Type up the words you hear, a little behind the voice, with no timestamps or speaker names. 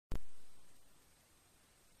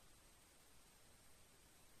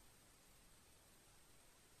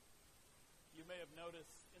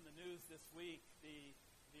notice in the news this week, the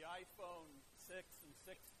iPhone 6 and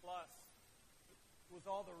 6 Plus was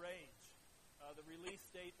all the rage. The release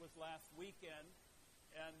date was last weekend,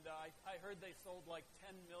 and I heard they sold like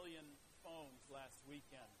 10 million phones last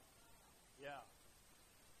weekend. Yeah.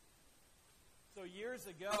 So years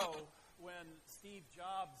ago, when Steve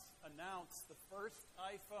Jobs announced the first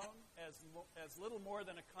iPhone as little more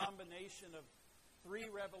than a combination of three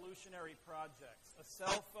revolutionary projects: a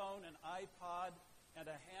cell phone, an iPod, and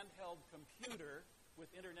a handheld computer with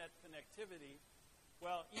internet connectivity,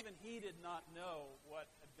 well, even he did not know what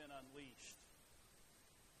had been unleashed.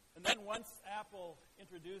 And then once Apple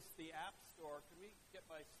introduced the App Store, could we get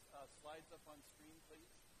my slides up on screen, please?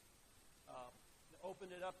 Open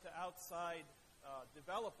it up to outside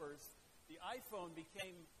developers, the iPhone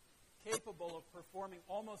became capable of performing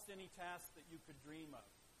almost any task that you could dream of.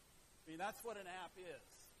 I mean, that's what an app is.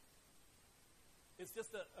 It's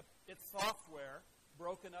just it's software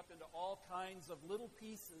broken up into all kinds of little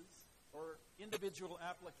pieces or individual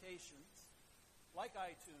applications, like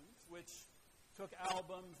iTunes, which took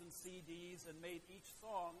albums and CDs and made each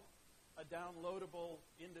song a downloadable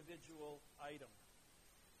individual item.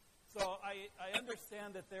 So I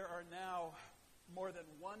understand that there are now more than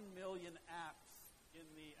 1 million apps in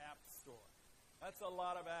the App Store. That's a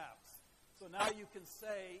lot of apps. So now you can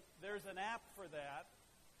say there's an app for that,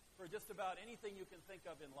 for just about anything you can think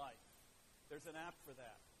of in life. There's an app for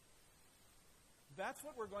that. That's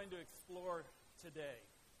what we're going to explore today.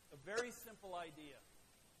 A very simple idea,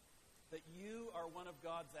 that you are one of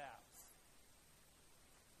God's apps.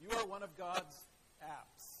 You are one of God's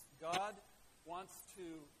apps. God wants to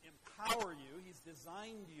empower you. He's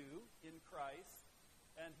designed you in Christ,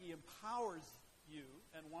 and He empowers you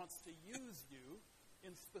and wants to use you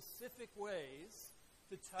in specific ways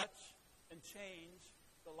to touch and change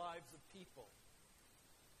the lives of people.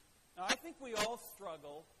 Now, I think we all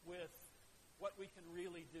struggle with what we can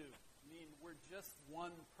really do. I mean, we're just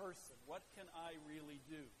one person. What can I really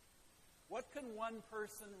do? What can one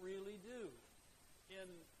person really do in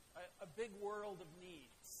a big world of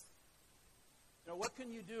needs? You know, what can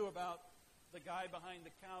you do about the guy behind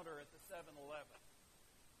the counter at the 7-Eleven?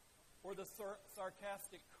 Or the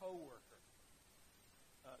sarcastic coworker?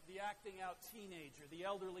 The acting out teenager, the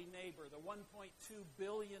elderly neighbor, the 1.2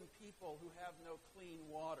 billion people who have no clean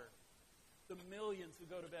water, the millions who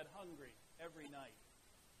go to bed hungry every night,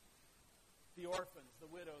 the orphans, the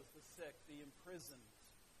widows, the sick, the imprisoned.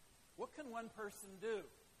 What can one person do?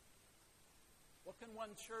 What can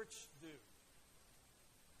one church do?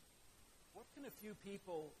 What can a few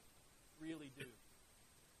people really do?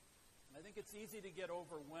 And I think it's easy to get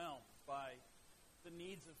overwhelmed by the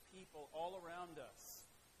needs of people all around us.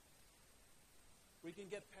 We can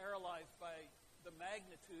get paralyzed by the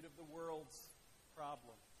magnitude of the world's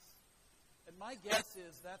problems. And my guess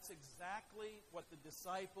is that's exactly what the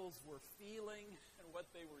disciples were feeling and what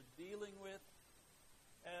they were dealing with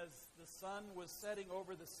as the sun was setting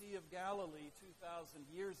over the Sea of Galilee 2,000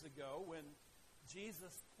 years ago, when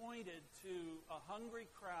Jesus pointed to a hungry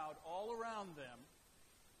crowd all around them,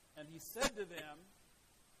 and He said to them,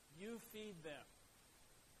 "You feed them.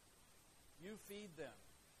 You feed them."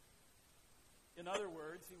 In other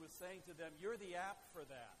words, He was saying to them, you're the app for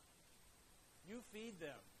that. You feed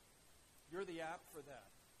them. You're the app for that.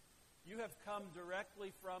 You have come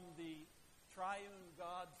directly from the triune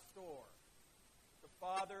God store. The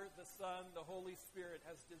Father, the Son, the Holy Spirit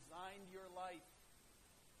has designed your life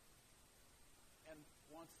and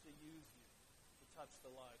wants to use you to touch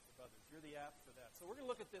the lives of others. You're the app for that. So we're going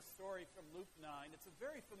to look at this story from Luke 9. It's a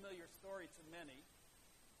very familiar story to many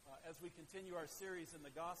as we continue our series in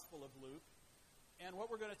the Gospel of Luke. And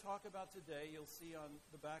what we're going to talk about today, you'll see on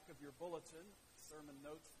the back of your bulletin, sermon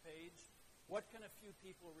notes page, what can a few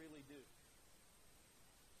people really do?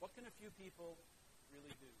 What can a few people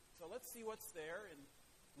really do? So let's see what's there in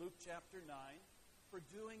Luke chapter 9. For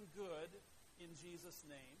doing good in Jesus'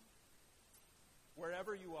 name,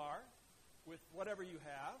 wherever you are, with whatever you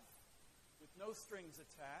have, with no strings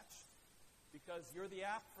attached, because you're the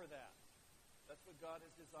app for that. That's what God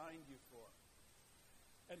has designed you for.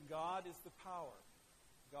 And God is the power.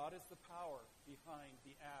 God is the power behind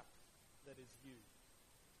the app that is you.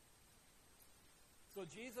 So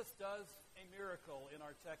Jesus does a miracle in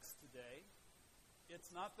our text today.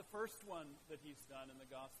 It's not the first one that He's done in the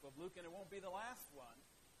Gospel of Luke, and it won't be the last one.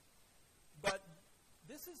 But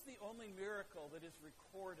this is the only miracle that is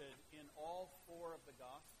recorded in all four of the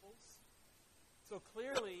Gospels. So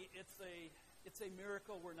clearly, it's a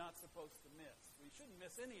miracle we're not supposed to miss. We shouldn't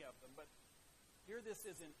miss any of them, but here this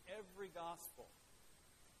is in every Gospel.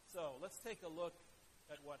 So let's take a look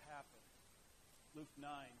at what happened. Luke 9,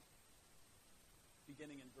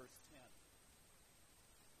 beginning in verse 10.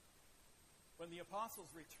 When the apostles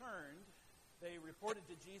returned, they reported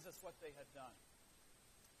to Jesus what they had done.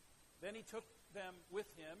 Then he took them with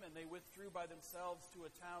him, and they withdrew by themselves to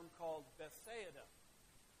a town called Bethsaida.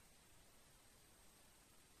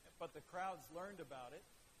 But the crowds learned about it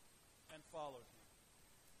and followed him.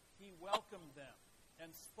 He welcomed them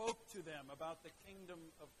and spoke to them about the kingdom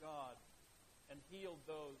of God and healed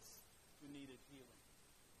those who needed healing.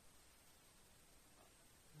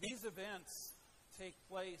 These events take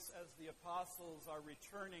place as the apostles are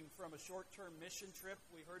returning from a short-term mission trip.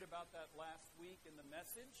 We heard about that last week in the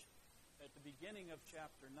message at the beginning of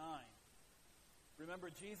chapter 9.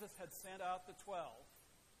 Remember, Jesus had sent out the 12.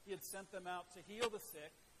 He had sent them out to heal the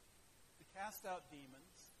sick, to cast out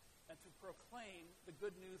demons, and to proclaim the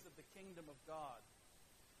good news of the kingdom of God.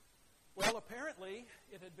 Well, apparently,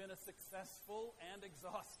 it had been a successful and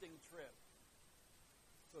exhausting trip.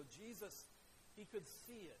 So Jesus, he could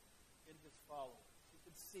see it in his followers. He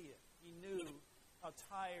could see it. He knew how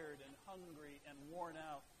tired and hungry and worn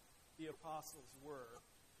out the apostles were.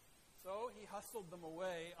 So he hustled them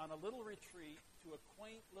away on a little retreat to a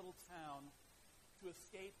quaint little town to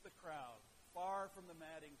escape the crowd, far from the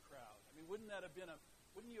madding crowd. I mean, wouldn't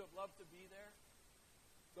you have loved to be there?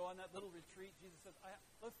 Go on that little retreat. Jesus said,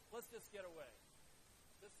 let's just get away.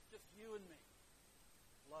 Just you and me.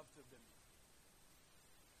 Love to have been there.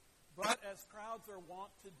 But as crowds are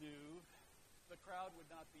wont to do, the crowd would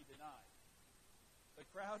not be denied. The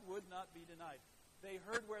crowd would not be denied. They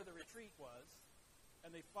heard where the retreat was,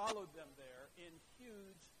 and they followed them there in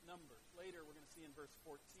huge numbers. Later, we're going to see in verse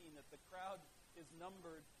 14 that the crowd is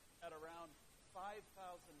numbered at around 5,000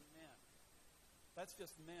 men. That's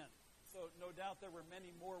just men. So no doubt there were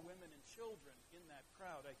many more women and children in that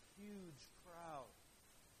crowd, a huge crowd.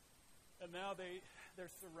 And now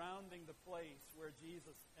they're surrounding the place where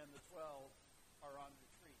Jesus and the 12 are on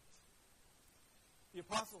retreat. The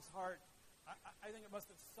apostles' heart, I think it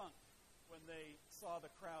must have sunk when they saw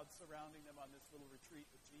the crowd surrounding them on this little retreat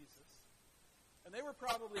with Jesus. And they were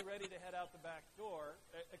probably ready to head out the back door,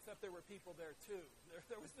 except there were people there too.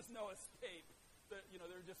 There was just no escape. They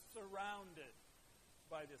were just surrounded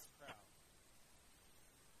by this crowd.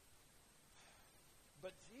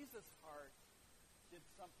 But Jesus' heart did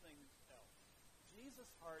something else.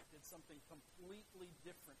 Jesus' heart did something completely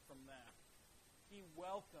different from that. He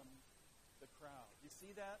welcomed the crowd. You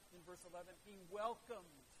see that in verse 11? He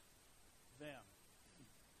welcomed them.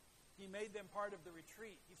 He made them part of the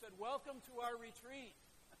retreat. He said, "Welcome to our retreat."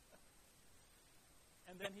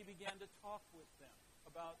 And then he began to talk with them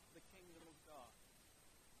about the kingdom of God,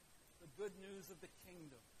 the good news of the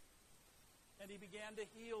kingdom. And he began to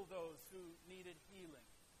heal those who needed healing.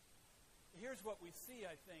 Here's what we see,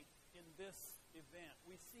 I think, in this event.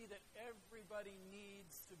 We see that everybody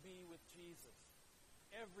needs to be with Jesus.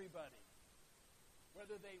 Everybody.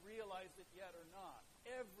 Whether they realize it yet or not,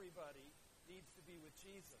 everybody needs to be with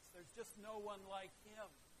Jesus. There's just no one like him.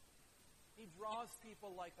 He draws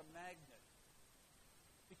people like a magnet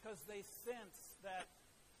because they sense that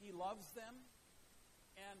he loves them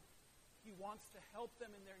and he wants to help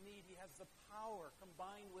them in their need. He has the power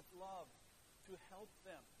combined with love to help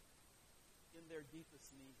them in their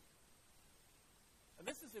deepest need. And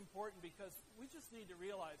this is important because we just need to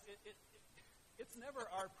realize it's never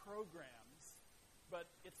our programs, but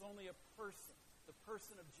it's only a person, the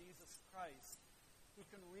person of Jesus Christ, who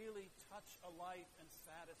can really touch a life and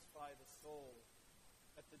satisfy the soul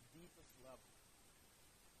at the deepest level.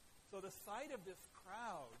 So the sight of this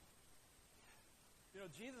crowd,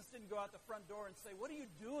 Jesus didn't go out the front door and say, "What are you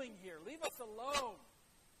doing here? Leave us alone."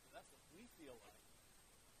 That's what we feel like.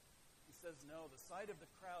 He says, no, the sight of the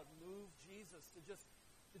crowd moved Jesus to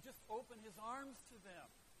just open his arms to them,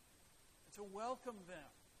 and to welcome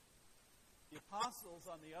them. The apostles,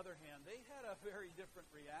 on the other hand, they had a very different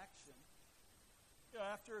reaction.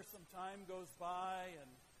 After some time goes by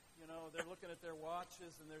and, they're looking at their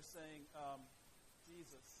watches and they're saying,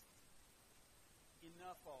 Jesus,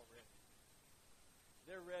 enough already.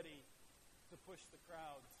 They're ready to push the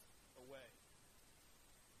crowds away.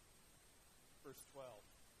 Verse 12.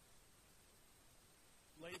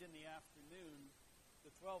 Late in the afternoon,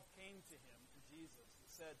 the 12 came to him, to Jesus, and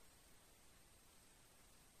said,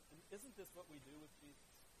 "Isn't this what we do with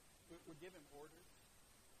Jesus? We give him orders."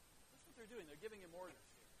 That's what they're doing. They're giving him orders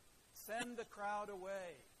here. Send the crowd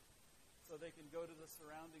away so they can go to the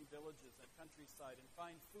surrounding villages and countryside and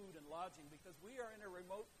find food and lodging, because we are in a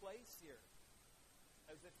remote place here.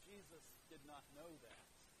 As if Jesus did not know that.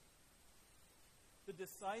 The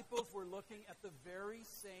disciples were looking at the very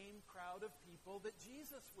same crowd of people that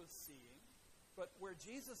Jesus was seeing, but where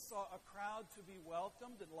Jesus saw a crowd to be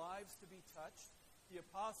welcomed and lives to be touched, the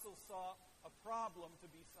apostles saw a problem to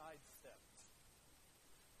be sidestepped.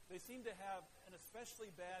 They seemed to have an especially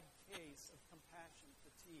bad case of compassion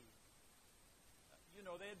fatigue.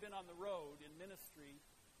 They had been on the road in ministry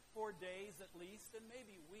for days at least, and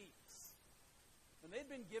maybe weeks. And they'd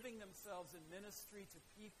been giving themselves in ministry to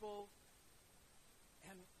people,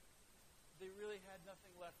 and they really had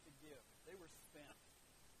nothing left to give. They were spent.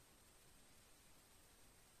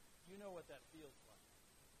 You know what that feels like.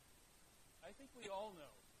 I think we all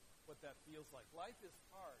know what that feels like. Life is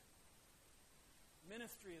hard.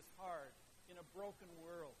 Ministry is hard in a broken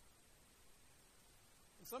world.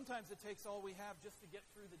 And sometimes it takes all we have just to get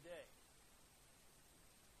through the day.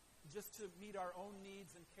 Just to meet our own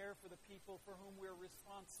needs and care for the people for whom we're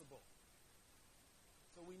responsible.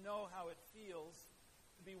 So we know how it feels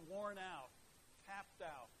to be worn out, tapped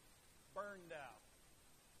out, burned out.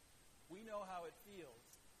 We know how it feels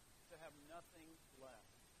to have nothing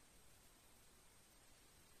left.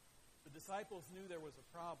 The disciples knew there was a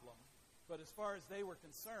problem, but as far as they were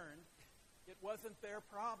concerned, it wasn't their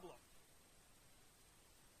problem.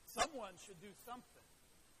 Someone should do something,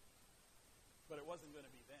 but it wasn't going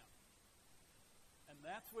to be them. And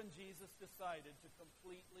that's when Jesus decided to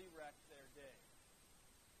completely wreck their day.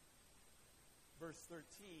 Verse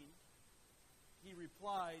 13, he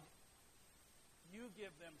replied, "You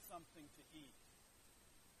give them something to eat."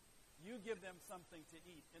 You give them something to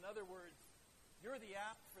eat. In other words, you're the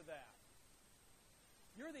app for that.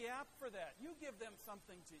 You're the app for that. You give them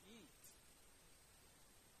something to eat.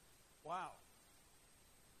 Wow.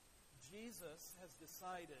 Jesus has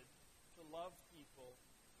decided to love people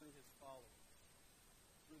through his followers,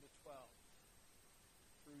 through the 12,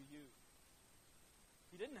 through you.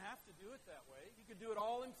 He didn't have to do it that way. He could do it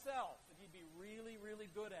all himself, and he'd be really,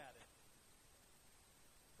 really good at it.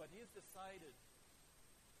 But he has decided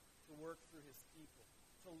to work through his people,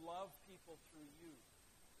 to love people through you,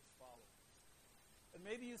 his followers. And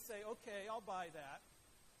maybe you say, okay, I'll buy that.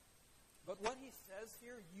 But what he says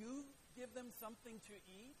here, you give them something to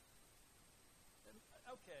eat?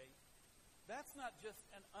 Okay, that's not just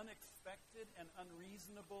an unexpected and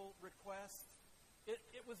unreasonable request.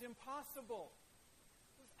 It was impossible.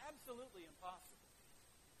 It was absolutely impossible.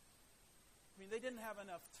 I mean, they didn't have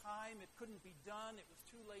enough time. It couldn't be done. It was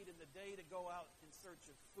too late in the day to go out in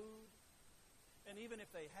search of food. And even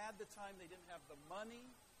if they had the time, they didn't have the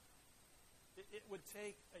money. It would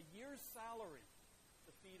take a year's salary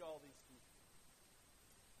to feed all these people.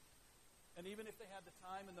 And even if they had the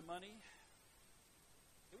time and the money,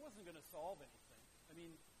 it wasn't going to solve anything. I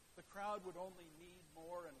mean, the crowd would only need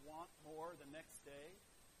more and want more the next day.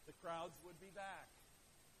 The crowds would be back.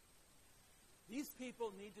 These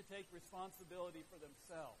people need to take responsibility for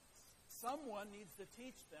themselves. Someone needs to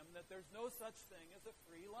teach them that there's no such thing as a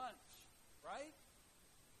free lunch, right?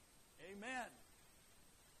 Amen.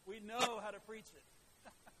 We know how to preach it.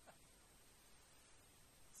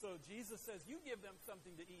 So Jesus says, you give them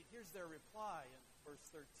something to eat. Here's their reply in verse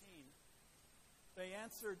 13. They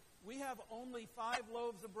answered, we have only 5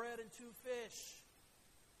 loaves of bread and 2 fish.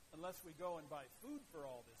 Unless we go and buy food for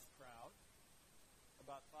all this crowd.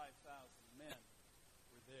 About 5,000 men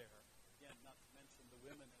were there. Again, not to mention the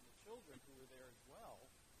women and the children who were there as well.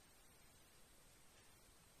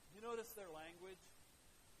 You notice their language?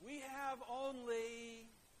 We have only...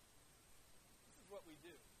 This is what we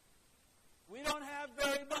do. We don't have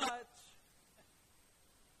very much.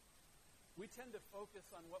 We tend to focus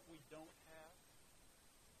on what we don't have.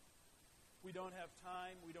 We don't have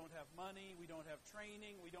time, we don't have money, we don't have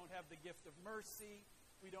training, we don't have the gift of mercy,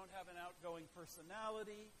 we don't have an outgoing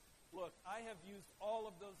personality. Look, I have used all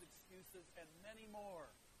of those excuses and many more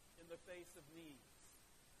in the face of needs.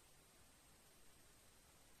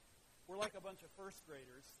 We're like a bunch of first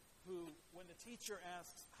graders who, when the teacher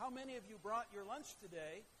asks, how many of you brought your lunch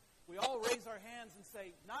today? We all raise our hands and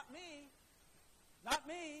say, not me, not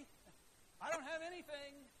me, I don't have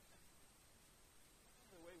anything. That's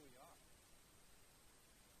the way we are.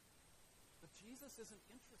 But Jesus isn't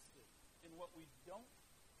interested in what we don't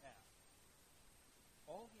have.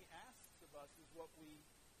 All he asks of us is what we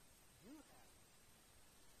do have.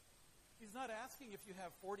 He's not asking if you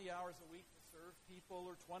have 40 hours a week to serve people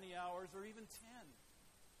or 20 hours or even 10.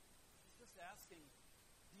 He's just asking,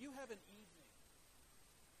 do you have an evening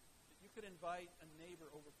that you could invite a neighbor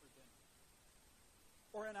over for dinner?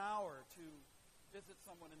 Or an hour to visit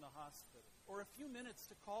someone in the hospital? Or a few minutes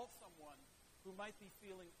to call someone who might be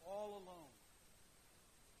feeling all alone?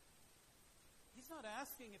 He's not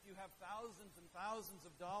asking if you have thousands and thousands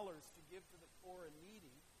of dollars to give to the poor and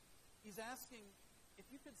needy. He's asking if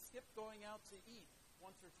you could skip going out to eat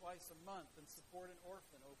once or twice a month and support an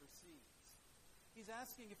orphan overseas. He's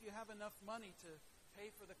asking if you have enough money to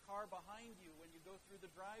pay for the car behind you when you go through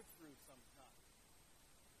the drive-thru sometime,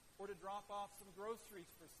 or to drop off some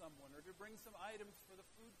groceries for someone, or to bring some items for the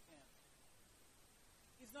food pantry.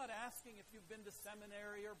 He's not asking if you've been to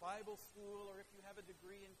seminary or Bible school or if you have a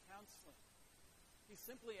degree in counseling. He's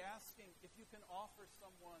simply asking if you can offer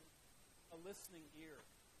someone a listening ear,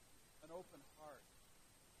 an open heart,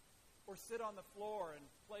 or sit on the floor and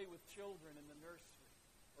play with children in the nursery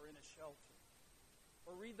or in a shelter,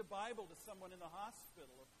 or read the Bible to someone in the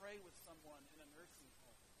hospital, or pray with someone in a nursing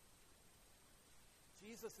home.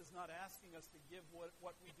 Jesus is not asking us to give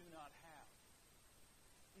what we do not have.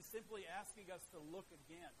 He's simply asking us to look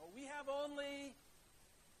again. Oh, we have only...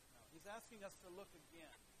 No, he's asking us to look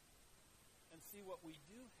again and see what we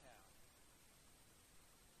do have,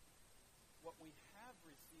 what we have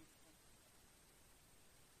received from him.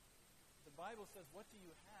 The Bible says, what do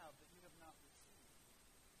you have that you have not received?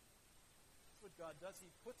 What God does. He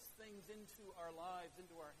puts things into our lives,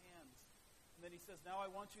 into our hands, and then he says, now I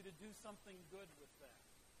want you to do something good with that.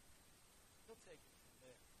 He'll take it from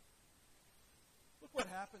there. Look what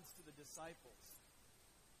happens to the disciples.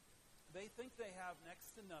 They think they have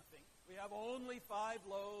next to nothing. We have only 5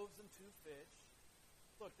 loaves and 2 fish.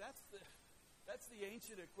 Look, that's the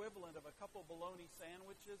ancient equivalent of a couple bologna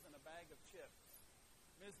sandwiches and a bag of chips.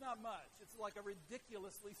 I mean, it's not much. It's like a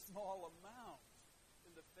ridiculously small amount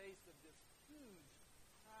in the face of this huge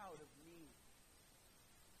crowd of need.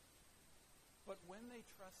 But when they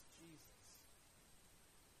trust Jesus,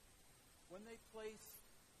 when they place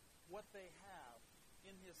what they have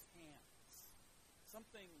in his hands,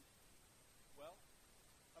 something, well,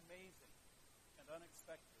 amazing and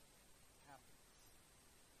unexpected happens.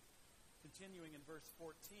 Continuing in verse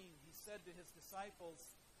 14, he said to his disciples,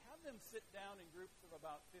 have them sit down in groups of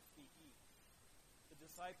about 50 each. The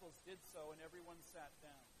disciples did so, and everyone sat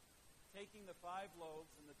down. Taking the 5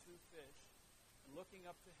 loaves and the 2 fish, and looking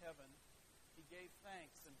up to heaven, he gave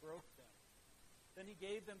thanks and broke them. Then he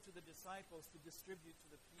gave them to the disciples to distribute to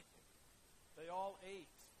the people. They all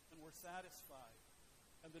ate and were satisfied,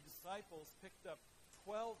 and the disciples picked up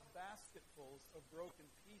 12 basketfuls of broken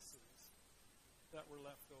pieces that were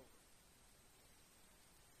left over.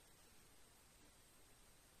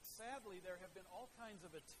 Sadly, there have been all kinds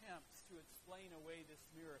of attempts to explain away this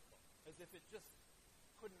miracle, as if it just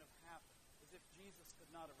couldn't have happened, as if Jesus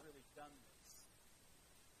could not have really done this.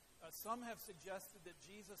 Some have suggested that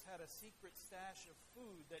Jesus had a secret stash of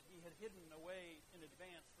food that he had hidden away in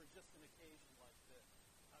advance for just an occasion like this.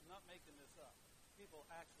 I'm not making this up. People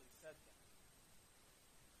actually said that.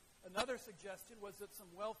 Another suggestion was that some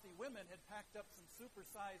wealthy women had packed up some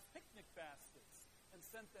supersized picnic baskets and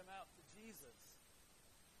sent them out to Jesus.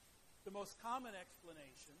 The most common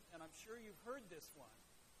explanation, and I'm sure you've heard this one,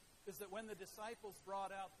 is that when the disciples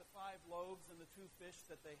brought out the 5 loaves and the 2 fish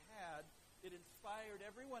that they had, it inspired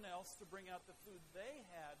everyone else to bring out the food they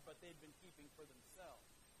had, but they'd been keeping for themselves.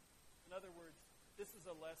 In other words, this is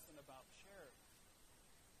a lesson about charity.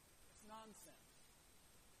 It's nonsense.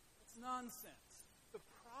 It's nonsense. The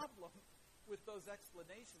problem with those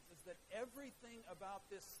explanations is that everything about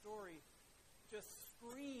this story just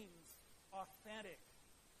screams authentic,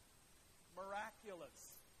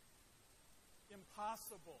 miraculous,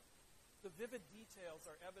 impossible. The vivid details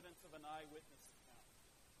are evidence of an eyewitness account.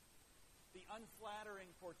 The unflattering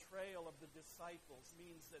portrayal of the disciples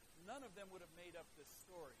means that none of them would have made up this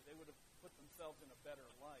story. They would have put themselves in a better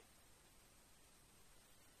light.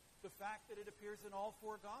 The fact that it appears in all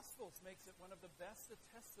 4 Gospels makes it one of the best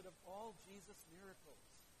attested of all Jesus' miracles.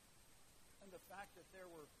 And the fact that there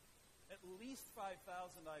were at least 5,000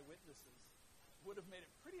 eyewitnesses would have made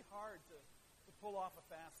it pretty hard to pull off a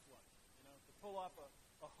fast one, to pull off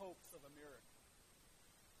a hoax of a miracle.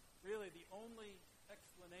 Really, the only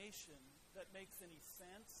explanation that makes any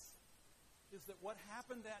sense is that what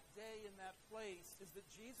happened that day in that place is that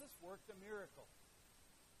Jesus worked a miracle.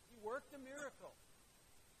 He worked a miracle.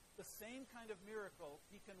 The same kind of miracle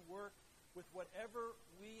he can work with whatever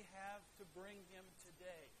we have to bring him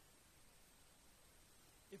today.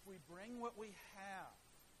 If we bring what we have,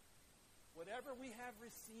 whatever we have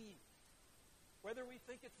received, whether we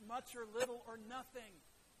think it's much or little or nothing,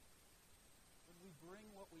 when we bring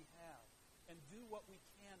what we have and do what we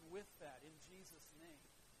can with that in Jesus' name,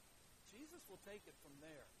 Jesus will take it from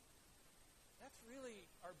there. That's really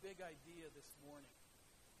our big idea this morning.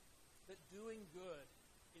 That doing good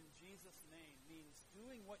in Jesus' name means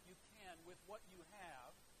doing what you can with what you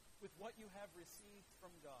have, with what you have received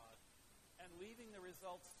from God, and leaving the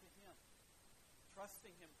results to him,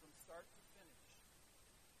 trusting him from start to finish.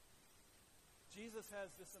 Jesus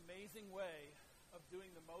has this amazing way of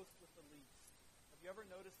doing the most with the least. Have you ever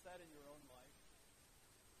noticed that in your own life?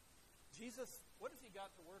 Jesus, what has he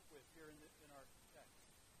got to work with here in our text?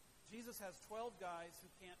 Jesus has 12 guys who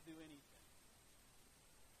can't do anything.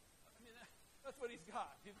 I mean, that's what he's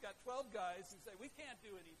got. He's got 12 guys who say, we can't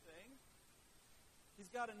do anything.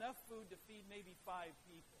 He's got enough food to feed maybe 5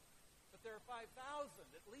 people. But there are 5,000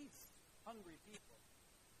 at least hungry people.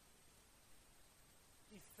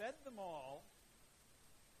 He fed them all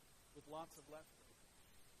with lots of leftovers.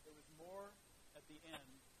 There was more at the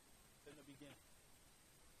end than the beginning.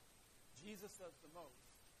 Jesus does the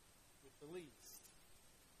most with the least.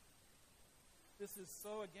 This is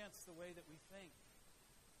so against the way that we think.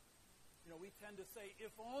 You know, we tend to say,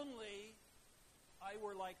 if only I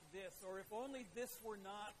were like this, or if only this were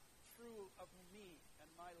not true of me and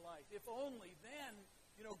my life. If only then,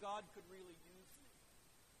 you know, God could really use me.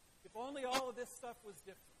 If only all of this stuff was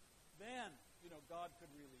different, then, you know, God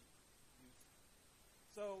could really use me.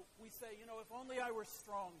 So we say, you know, if only I were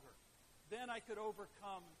stronger, then I could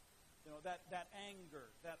overcome, you know, that anger,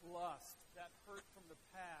 that lust, that hurt from the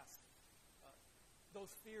past,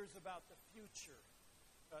 those fears about the future,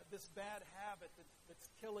 this bad habit that's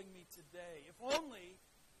killing me today. If only,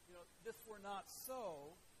 you know, this were not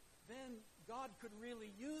so, then God could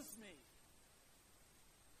really use me.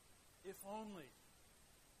 If only.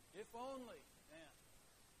 If only, man.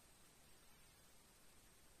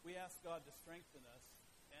 We ask God to strengthen us,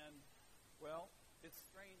 and, well, it's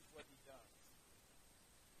strange what he does.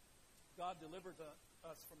 God delivers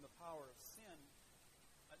us from the power of sin,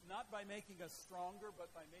 not by making us stronger,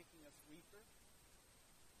 but by making us weaker.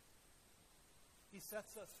 He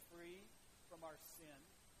sets us free from our sin.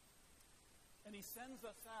 And he sends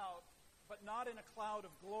us out, but not in a cloud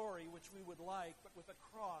of glory, which we would like, but with a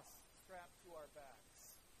cross strapped to our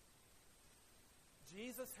backs.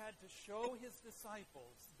 Jesus had to show his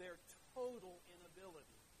disciples their total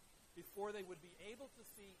inability before they would be able to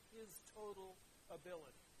see his total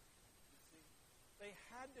ability. You see, they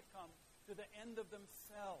had to come to the end of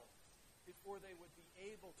themselves before they would be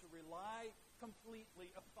able to rely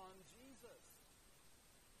completely upon Jesus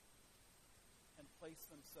and place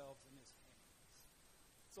themselves in his hands.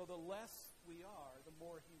 So the less we are, the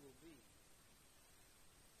more he will be.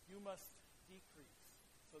 You must decrease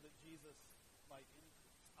so that Jesus might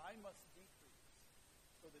increase. I must decrease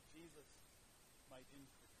so that Jesus might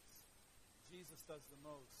increase. Jesus does the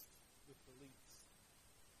most with the least.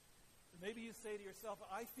 Maybe you say to yourself,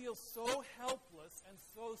 I feel so helpless and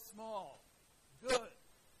so small. Good.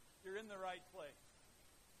 You're in the right place.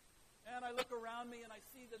 And I look around me and I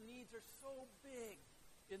see the needs are so big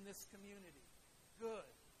in this community.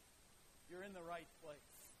 Good. You're in the right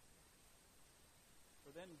place.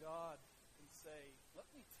 For then God can say, let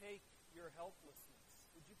me take your helplessness.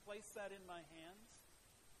 Would you place that in my hands?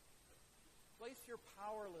 Place your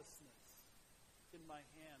powerlessness in my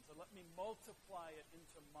hands, and let me multiply it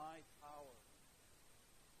into my power.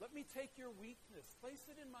 Let me take your weakness,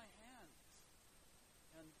 place it in my hands,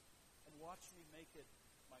 and watch me make it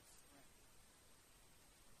my strength.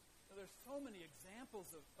 Now, there's so many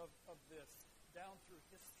examples of this down through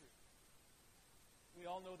history. We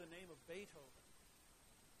all know the name of Beethoven.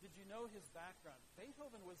 Did you know his background?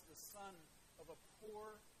 Beethoven was the son of a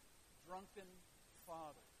poor, drunken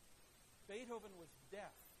father. Beethoven was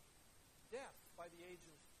deaf by the age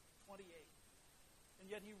of 28. And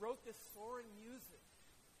yet he wrote this soaring music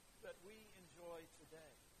that we enjoy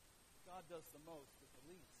today. God does the most with the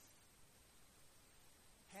least.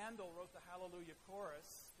 Handel wrote the Hallelujah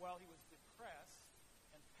Chorus while he was depressed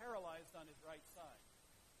and paralyzed on his right side.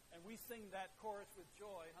 And we sing that chorus with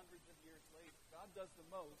joy hundreds of years later. God does the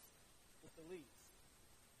most with the least.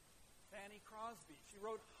 Fanny Crosby, she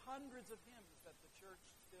wrote hundreds of hymns that the church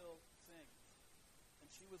still sings. And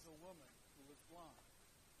she was a woman who was blind.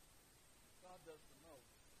 God does the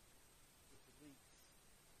most with the least.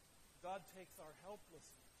 God takes our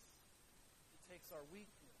helplessness. He takes our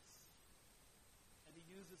weakness. And he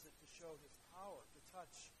uses it to show his power, to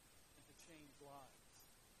touch and to change lives.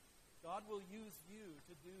 God will use you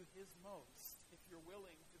to do his most if you're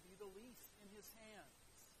willing to be the least in his hands.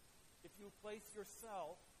 If you place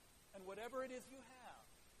yourself and whatever it is you have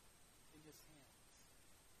in his hands.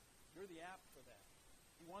 You're the app for that.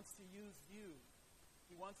 He wants to use you.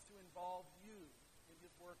 He wants to involve you in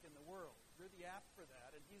his work in the world. You're the app for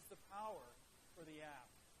that, and he's the power for the app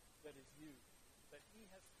that is you, that he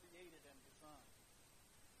has created and designed.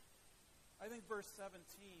 I think verse 17,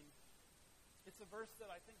 it's a verse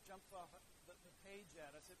that I think jumps off the page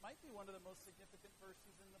at us. It might be one of the most significant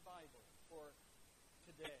verses in the Bible for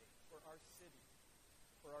today, for our city,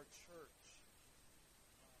 for our church,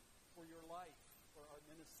 for your life, for our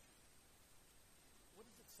ministry. What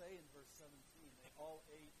does it say in verse 17? They all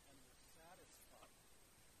ate and were satisfied.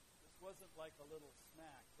 This wasn't like a little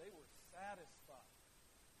snack. They were satisfied.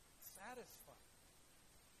 Satisfied.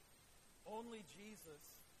 Only Jesus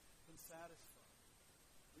can satisfy.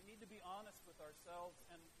 We need to be honest with ourselves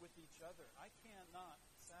and with each other. I cannot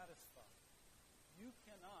satisfy. You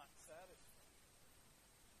cannot satisfy.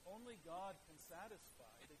 Only God can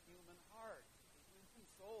satisfy the human heart, the human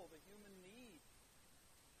soul, the human need.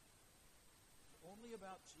 It's only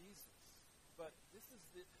about Jesus. But this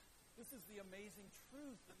is the amazing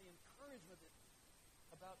truth and the encouragement that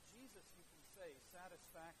about Jesus you can say,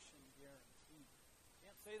 satisfaction guaranteed.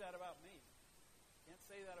 Can't say that about me. Can't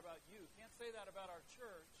say that about you. Can't say that about our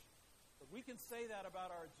church. But we can say that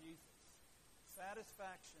about our Jesus.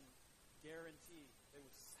 Satisfaction guaranteed. They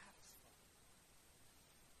were satisfied.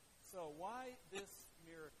 So why this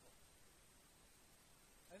miracle?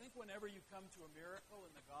 I think whenever you come to a miracle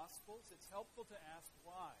in the Gospels, it's helpful to ask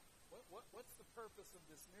why. What's the purpose of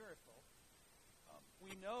this miracle?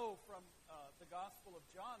 We know from the Gospel of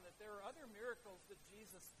John that there are other miracles that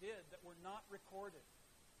Jesus did that were not recorded.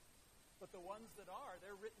 But the ones that are,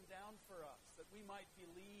 they're written down for us, that we might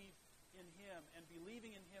believe in Him, and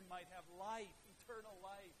believing in Him might have life, eternal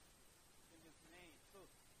life in His name. So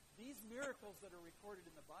these miracles that are recorded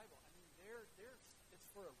in the Bible, I mean, it's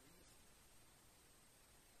for a reason.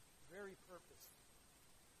 Very purposeful.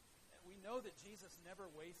 We know that Jesus never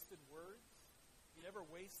wasted words. He never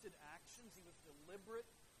wasted actions. He was deliberate.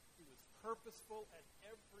 He was purposeful at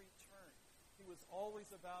every turn. He was always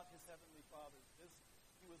about His Heavenly Father's business.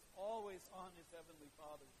 He was always on His Heavenly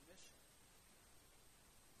Father's mission.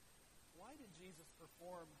 Why did Jesus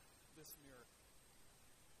perform this miracle?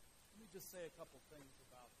 Let me just say a couple things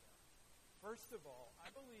about that. First of all, I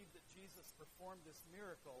believe that Jesus performed this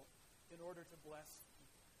miracle in order to bless people.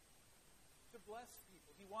 To bless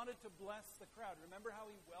people. He wanted to bless the crowd. Remember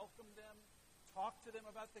how He welcomed them, talked to them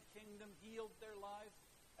about the kingdom, healed their lives,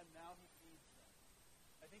 and now He feeds them.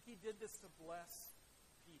 I think He did this to bless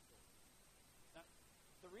people. Now,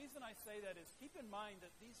 the reason I say that is keep in mind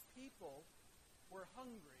that these people were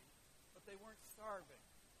hungry, but they weren't starving.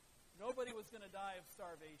 Nobody was going to die of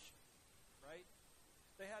starvation, right?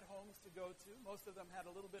 They had homes to go to. Most of them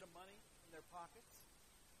had a little bit of money in their pockets.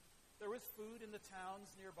 There was food in the towns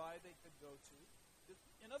nearby they could go to.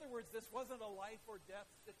 In other words, this wasn't a life or death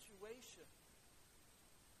situation.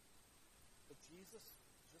 But Jesus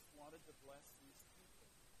just wanted to bless these people.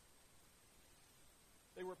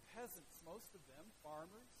 They were peasants, most of them,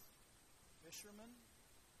 farmers, fishermen.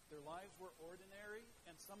 Their lives were ordinary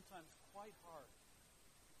and sometimes quite hard.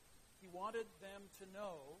 He wanted them to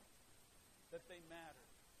know that they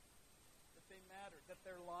mattered. That they mattered. That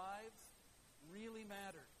their lives really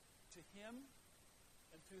mattered to Him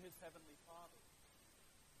and to His Heavenly Father.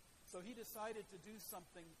 So He decided to do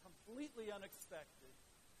something completely unexpected,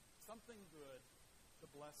 something good to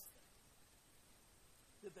bless them.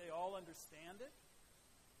 Did they all understand it?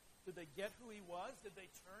 Did they get who He was? Did they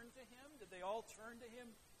turn to Him? Did they all turn to Him?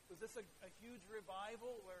 Was this a huge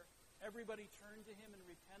revival where everybody turned to Him in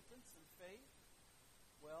repentance and faith?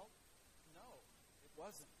 Well, no, it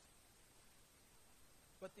wasn't.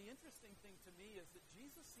 But the interesting thing to me is that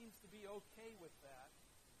Jesus seems to be okay with that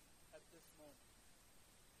at this moment.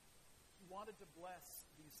 He wanted to bless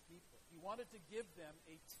these people. He wanted to give them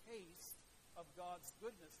a taste of God's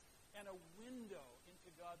goodness and a window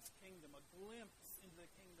into God's kingdom, a glimpse into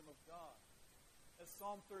the kingdom of God. As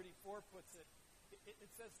Psalm 34 puts it,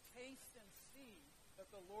 it says, "Taste and see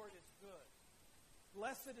that the Lord is good.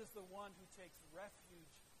 Blessed is the one who takes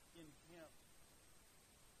refuge in Him."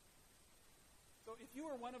 So if you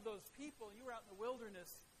were one of those people, you were out in the wilderness,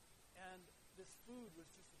 and this food was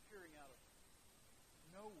just appearing out of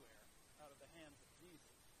nowhere, out of the hands of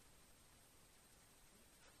Jesus.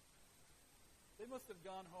 They must have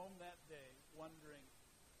gone home that day wondering,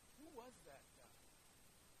 who was that guy?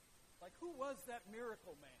 Like, who was that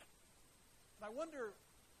miracle man? And I wonder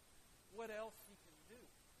what else he can do.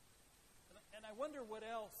 And I wonder what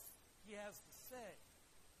else he has to say.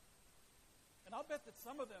 And I'll bet that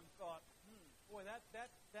some of them thought, boy, that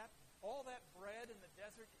all that bread in the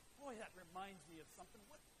desert, boy, that reminds me of something.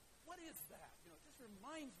 What is that? It just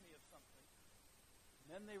reminds me of something. And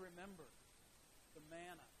then they remember the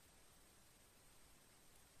manna.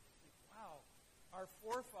 They think, wow, our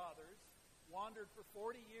forefathers wandered for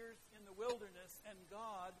 40 years in the wilderness, and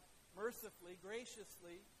God mercifully,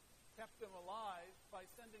 graciously kept them alive by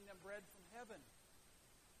sending them bread from heaven.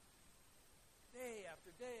 Day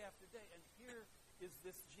after day after day. And here is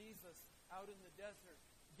this Jesus out in the desert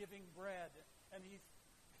giving bread. And I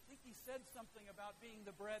think He said something about being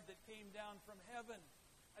the bread that came down from heaven.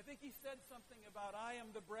 I think He said something about, I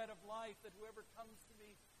am the bread of life, that whoever comes to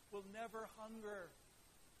me will never hunger.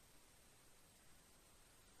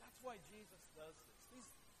 why Jesus does this.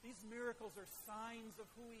 These miracles are signs of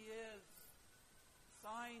who he is,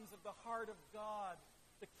 signs of the heart of God,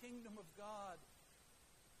 the kingdom of God.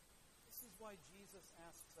 This is why Jesus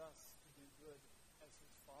asks us to do good as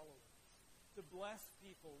his followers, to bless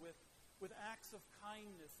people with acts of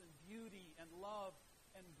kindness and beauty and love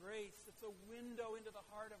and grace. It's a window into the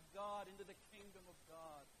heart of God, into the kingdom of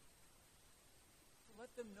God. To let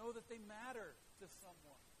them know that they matter to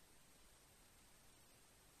someone.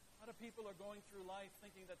 A lot of people are going through life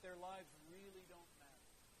thinking that their lives really don't matter.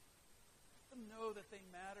 Let them know that they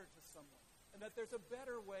matter to someone, and that there's a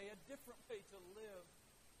better way, a different way to live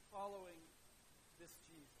following this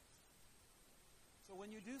Jesus. So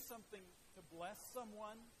when you do something to bless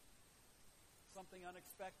someone, something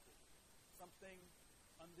unexpected, something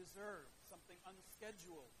undeserved, something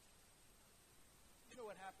unscheduled, you know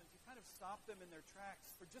what happens? You kind of stop them in their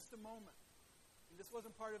tracks for just a moment. And this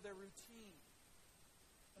wasn't part of their routine.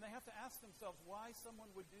 And they have to ask themselves why someone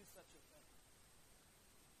would do such a thing.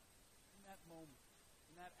 In that moment,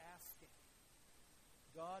 in that asking,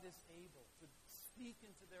 God is able to speak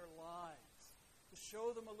into their lives, to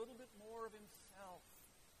show them a little bit more of himself,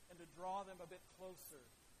 and to draw them a bit closer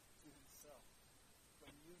to himself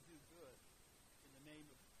when you do good in the name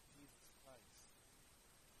of Jesus Christ.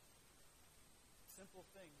 Simple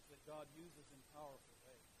things that God uses in powerful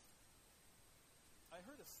ways. I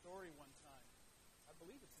heard a story one time, I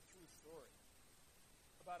believe it's a true story,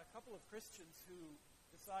 about a couple of Christians who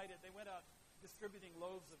decided, they went out distributing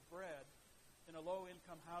loaves of bread in a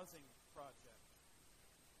low-income housing project.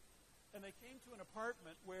 And they came to an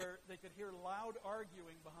apartment where they could hear loud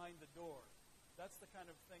arguing behind the door. That's the kind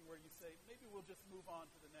of thing where you say, maybe we'll just move on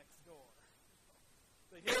to the next door.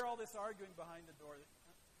 They hear all this arguing behind the door.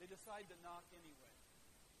 They decide to knock anyway.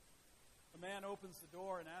 The man opens the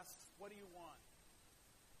door and asks, what do you want?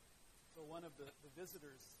 So one of the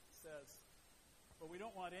visitors says, well, we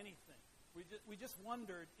don't want anything. We just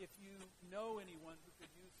wondered if you know anyone who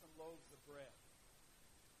could use some loaves of bread.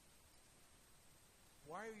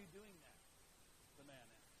 Why are you doing that? The man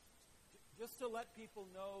asked. Just to let people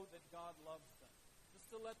know that God loves them.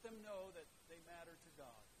 Just to let them know that they matter to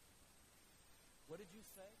God. What did you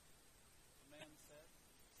say? The man said.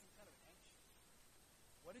 He seemed kind of anxious.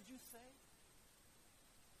 What did you say?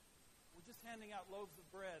 We're just handing out loaves of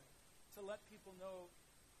bread to let people know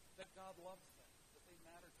that God loves them, that they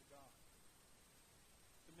matter to God.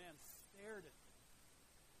 The man stared at him.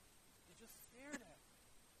 He just stared at him.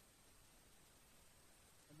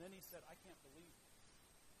 And then he said, I can't believe this.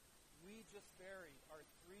 We just buried our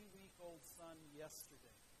 3-week-old son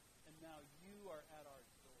yesterday, and now you are at our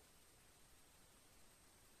door.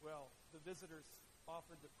 Well, the visitors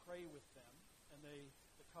offered to pray with them, and the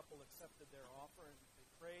couple accepted their offer, and they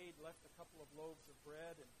prayed, left a couple of loaves of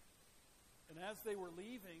bread, and as they were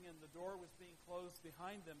leaving and the door was being closed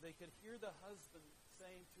behind them, they could hear the husband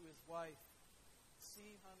saying to his wife,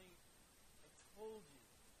 see, honey, I told you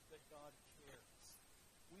that God cares.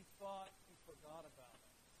 We thought he forgot about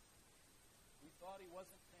us. We thought he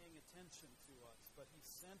wasn't paying attention to us, but he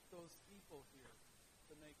sent those people here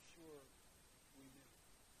to make sure we knew.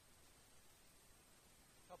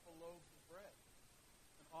 A couple loaves of bread,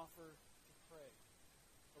 an offer to pray,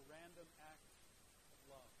 a random act of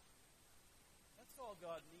love. That's all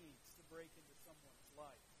God needs to break into someone's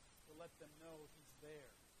life, to let them know he's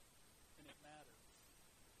there, and it matters.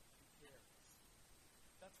 He cares.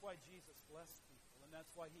 That's why Jesus blessed people, and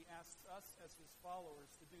that's why he asks us as his followers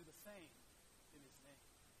to do the same in his name.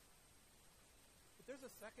 But there's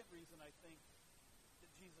a second reason, I think,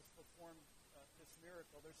 that Jesus performed this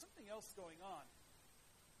miracle. There's something else going on.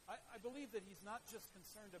 I believe that he's not just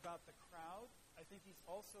concerned about the crowd. I think he's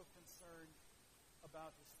also concerned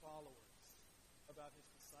about his followers, about his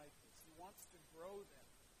disciples. He wants to grow them.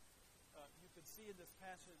 You could see in this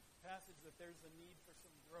passage that there's a need for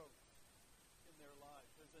some growth in their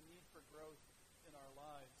lives. There's a need for growth in our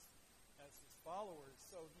lives as his followers.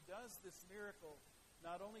 So he does this miracle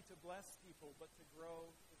not only to bless people, but to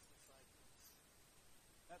grow his disciples.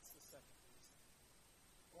 That's the second reason.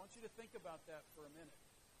 I want you to think about that for a minute.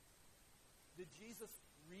 Did Jesus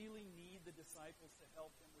really need the disciples to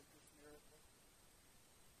help him with this miracle?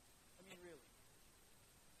 I mean, really.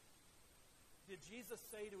 Did Jesus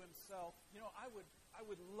say to himself, I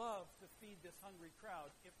would love to feed this hungry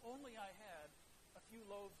crowd if only I had a few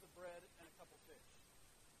loaves of bread and a couple fish?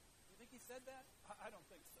 You think he said that? I don't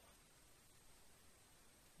think so.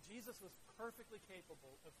 Jesus was perfectly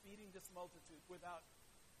capable of feeding this multitude without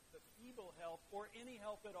the feeble help or any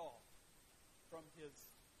help at all from his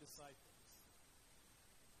disciples.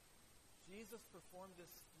 Jesus performed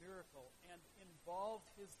this miracle and involved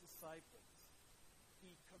his disciples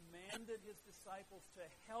he commanded his disciples to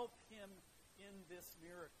help him in this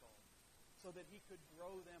miracle so that he could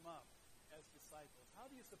grow them up as disciples. How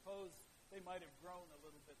do you suppose they might have grown a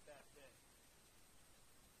little bit that day?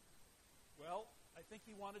 Well, I think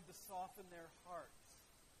he wanted to soften their hearts.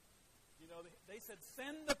 You know, they said,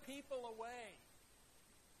 "Send the people away."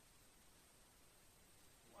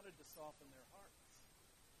 He wanted to soften their hearts.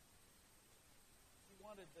 He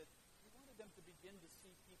wanted them to begin to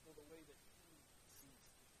see people the way that he sees them.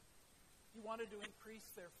 He wanted to increase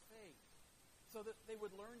their faith so that they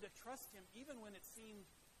would learn to trust him even when it seemed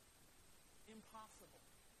impossible.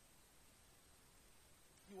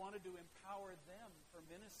 He wanted to empower them for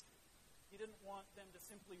ministry. He didn't want them to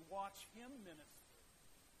simply watch him minister,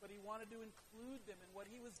 but he wanted to include them in what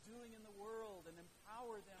he was doing in the world and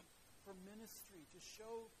empower them for ministry, to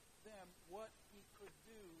show them what he could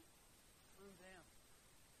do through them.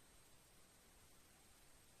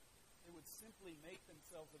 They would simply make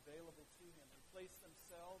themselves available to him and place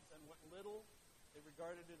themselves and what little they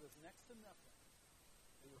regarded it as next to nothing.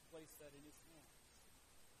 They would place that in his hands.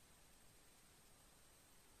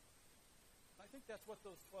 I think that's what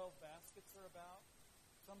those 12 baskets are about.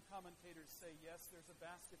 Some commentators say, yes, there's a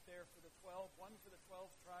basket there for the 12, one for the 12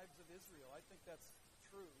 tribes of Israel. I think that's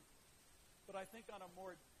true. But I think on a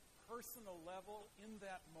more personal level, in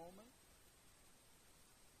that moment,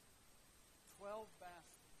 12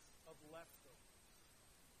 baskets of leftovers.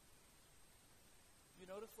 You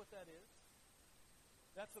notice what that is?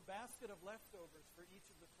 That's a basket of leftovers for each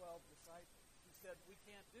of the 12 disciples who said, "We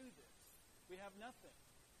can't do this. We have nothing."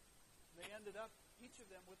 They ended up, each of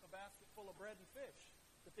them, with a basket full of bread and fish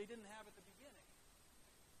that they didn't have at the beginning.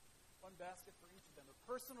 One basket for each of them. A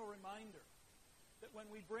personal reminder that when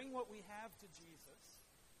we bring what we have to Jesus,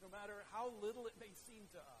 no matter how little it may seem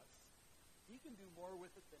to us, he can do more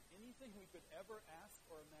with it than anything we could ever ask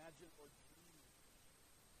or imagine or dream.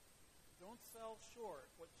 Don't sell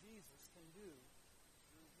short what Jesus can do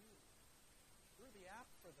through you. You're the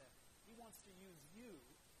app for that. He wants to use you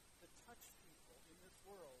to touch people in this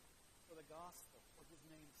world for the gospel, for his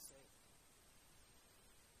name's sake.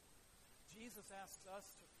 Jesus asks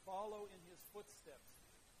us to follow in his footsteps.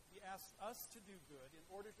 He asks us to do good in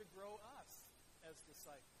order to grow us as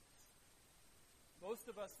disciples. Most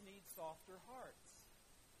of us need softer hearts,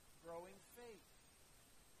 growing faith,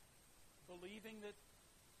 believing that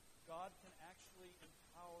God can actually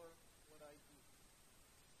empower what I do.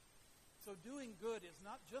 So doing good is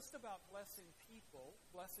not just about blessing people,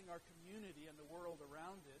 blessing our community and the world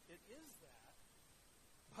around it. It is that.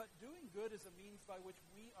 But doing good is a means by which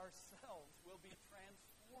we ourselves will be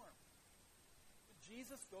transformed.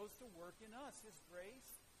 Jesus goes to work in us. His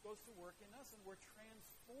grace goes to work in us, and we're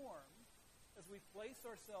transformed as we place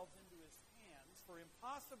ourselves into his hands for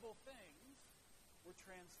impossible things. We're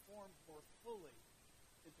transformed more fully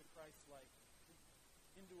into Christ-likeness,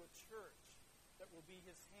 into a church that will be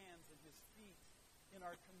his hands and his feet in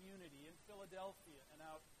our community, in Philadelphia, and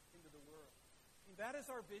out into the world. I mean, that is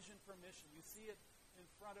our vision for mission. You see it in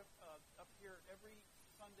front of, up here every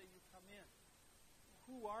Sunday you come in.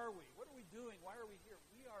 Who are we? What are we doing? Why are we here?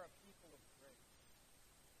 We are a people of grace.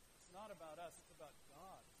 It's not about us. It's about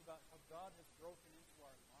God. It's about how God has broken into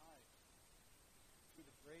our lives through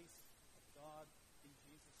the grace of God in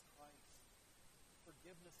Jesus Christ, the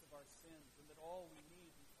forgiveness of our sins, and that all we need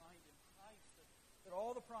we find in Christ, that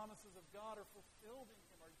all the promises of God are fulfilled in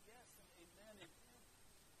him, are yes and amen in him.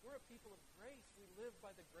 We're a people of grace. We live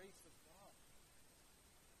by the grace of God.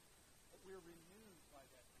 But we're renewed by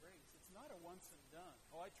that grace. It's not a once and done.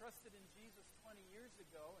 Oh, I trusted in Jesus 20 years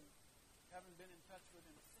ago and haven't been in touch with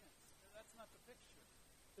him since. That's not the picture.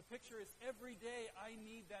 The picture is every day I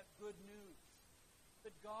need that good news.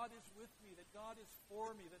 That God is with me, that God is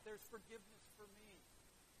for me, that there's forgiveness for me,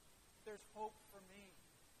 that there's hope for me,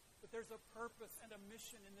 that there's a purpose and a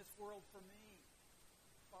mission in this world for me,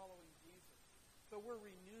 following Jesus. So we're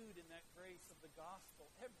renewed in that grace of the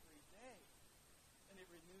gospel every day. And it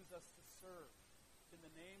renews us to serve in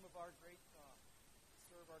the name of our great God, to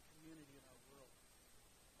serve our community and our world.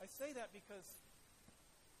 I say that because,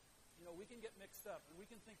 we can get mixed up and we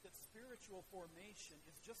can think that spiritual formation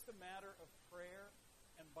is just a matter of prayer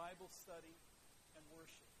and Bible study and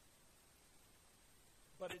worship.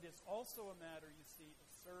 But it is also a matter, you see, of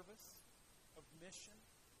service, of mission,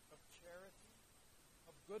 of charity,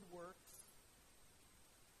 of good works.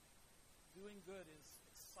 Doing good is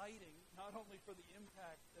exciting, not only for the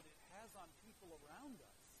impact that it has on people around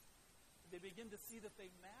us. They begin to see that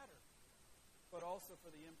they matter, but also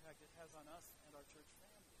for the impact it has on us and our church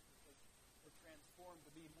family, because we're transformed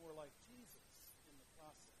to be more like Jesus in the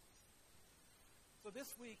process. So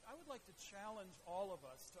this week, I would like to challenge all of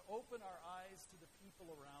us to open our eyes to the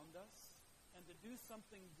people around us and to do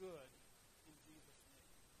something good in Jesus' name.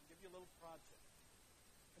 I'll give you a little project.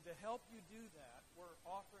 And to help you do that, we're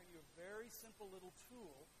offering you a very simple little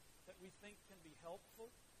tool that we think can be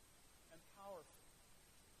helpful and powerful.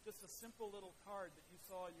 Just a simple little card that you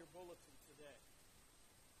saw in your bulletin today.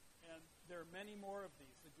 And there are many more of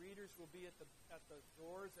these. The greeters will be at the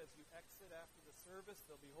doors as you exit after the service.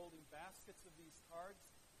 They'll be holding baskets of these cards.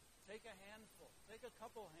 Take a handful. Take a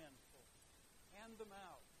couple handfuls. Hand them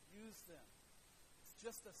out. Use them. It's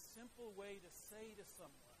just a simple way to say to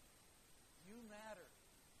someone, you matter.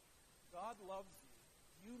 God loves you.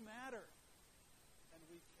 You matter. And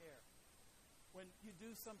we care. When you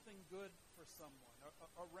do something good for someone,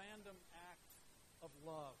 a random act of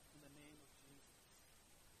love in the name of Jesus,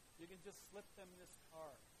 you can just slip them this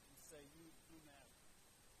card and say, you matter.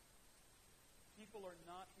 People are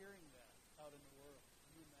not hearing that out in the world.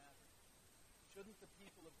 You matter. Shouldn't the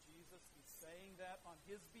people of Jesus be saying that on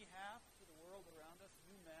his behalf to the world around us?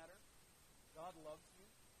 You matter. God loves you.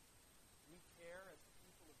 We care as the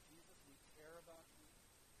people of Jesus. We care about you.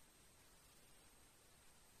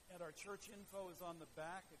 And our church info is on the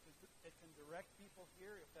back. It can direct people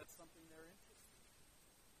here if that's something they're interested in.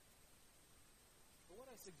 But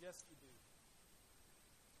what I suggest you do,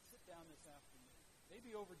 sit down this afternoon,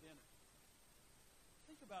 maybe over dinner.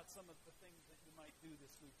 Think about some of the things that you might do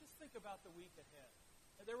this week. Just think about the week ahead.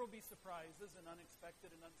 And there will be surprises and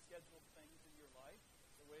unexpected and unscheduled things in your life.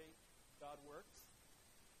 That's the way God works.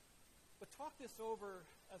 But talk this over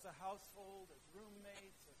as a household, as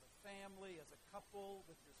roommates, as a family, as a couple,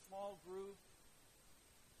 with your small group.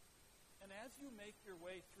 And as you make your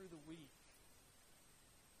way through the week,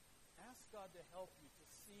 ask God to help you to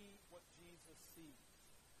see what Jesus sees,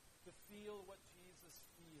 to feel what Jesus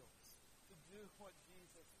feels, to do what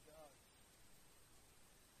Jesus does.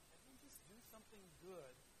 And then just do something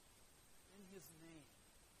good in his name.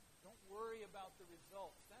 Don't worry about the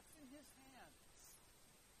results. That's in his hands.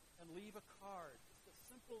 And leave a card, just a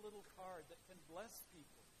simple little card that can bless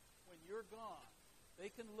people. When you're gone, they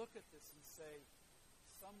can look at this and say,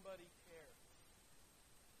 somebody cares.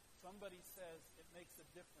 Somebody says it makes a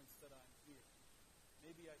difference that I'm here.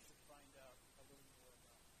 Maybe I should find out a little more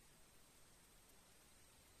about it.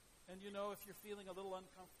 And you know, if you're feeling a little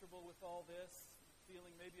uncomfortable with all this,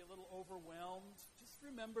 feeling maybe a little overwhelmed, just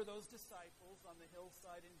remember those disciples on the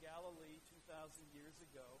hillside in Galilee 2,000 years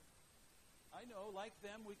ago. I know, like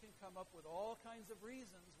them, we can come up with all kinds of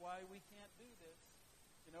reasons why we can't do this.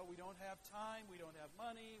 You know, we don't have time, we don't have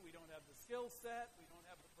money, we don't have the skill set, we don't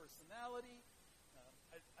have the personality.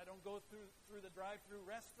 I don't go through the drive-through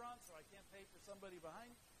restaurant, so I can't pay for somebody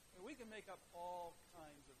behind. I mean, we can make up all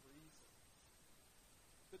kinds of reasons.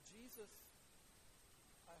 But Jesus,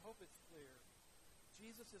 I hope it's clear,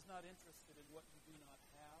 Jesus is not interested in what you do not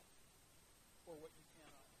have or what you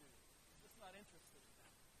cannot do. He's just not interested in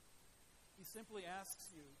that. He simply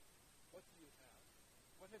asks you, what do you have?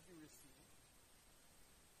 What have you received?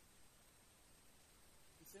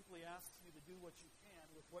 He simply asks you to do what you can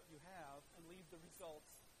with what you have and leave the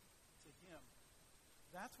results to him.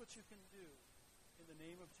 That's what you can do in the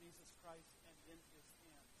name of Jesus Christ and in his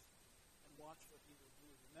hands. And watch what he will do.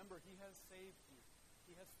 Remember, he has saved you.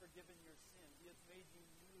 He has forgiven your sin. He has made you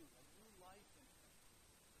new, a new life in him.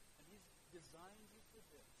 And he's designed you for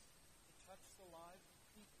this, to touch the lives of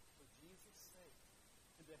people for Jesus' sake,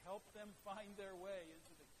 and to help them find their way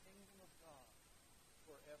into the kingdom of God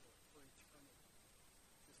forever, for eternity.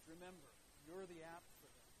 Just remember, you're the app for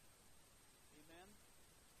them. Amen?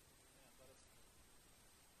 Amen. Let us pray.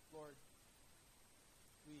 Lord,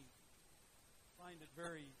 we find it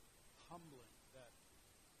very humbling that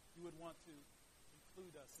you would want to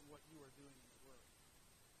include us in what you are doing in the world.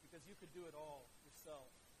 Because you could do it all yourself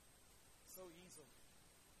so easily.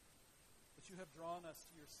 But you have drawn us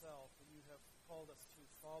to yourself, and you have called us to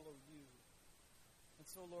follow you. And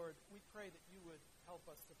so, Lord, we pray that you would help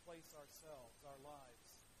us to place ourselves, our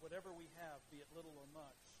lives, whatever we have, be it little or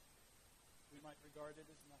much. We might regard it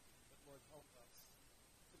as nothing, but Lord, help us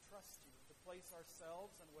to trust you, to place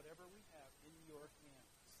ourselves and whatever we have in your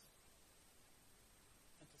hands,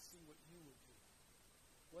 and to see what you would do.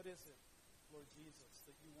 What is it, Lord Jesus,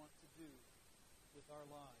 that you want to do with our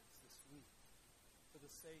lives this week for the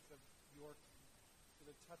sake of your kingdom, for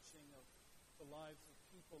the touching of the lives of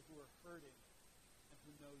people who are hurting and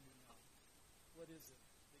who know you not? What is it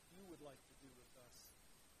that you would like to do with us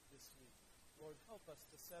this week? Lord, help us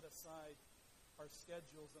to set aside our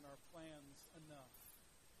schedules and our plans enough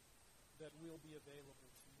that we'll be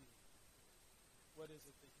available to you. What is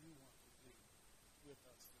it that you want to do with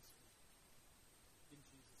us this week? In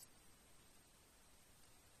Jesus' name.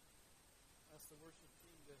 ask the worship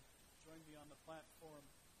team to join me on the platform.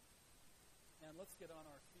 And let's get on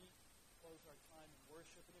our feet, close our time in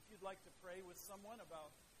worship. And if you'd like to pray with someone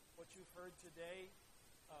about what you've heard today,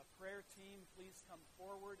 prayer team, please come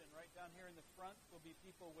forward. And right down here in the front will be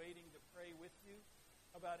people waiting to pray with you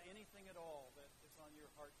about anything at all that is on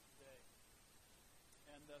your heart today.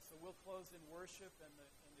 And so we'll close in worship, and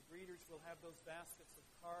the greeters will have those baskets of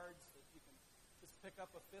cards that you can just pick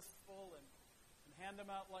up a fistful and hand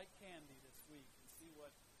them out like candy this week and see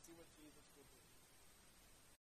what Jesus will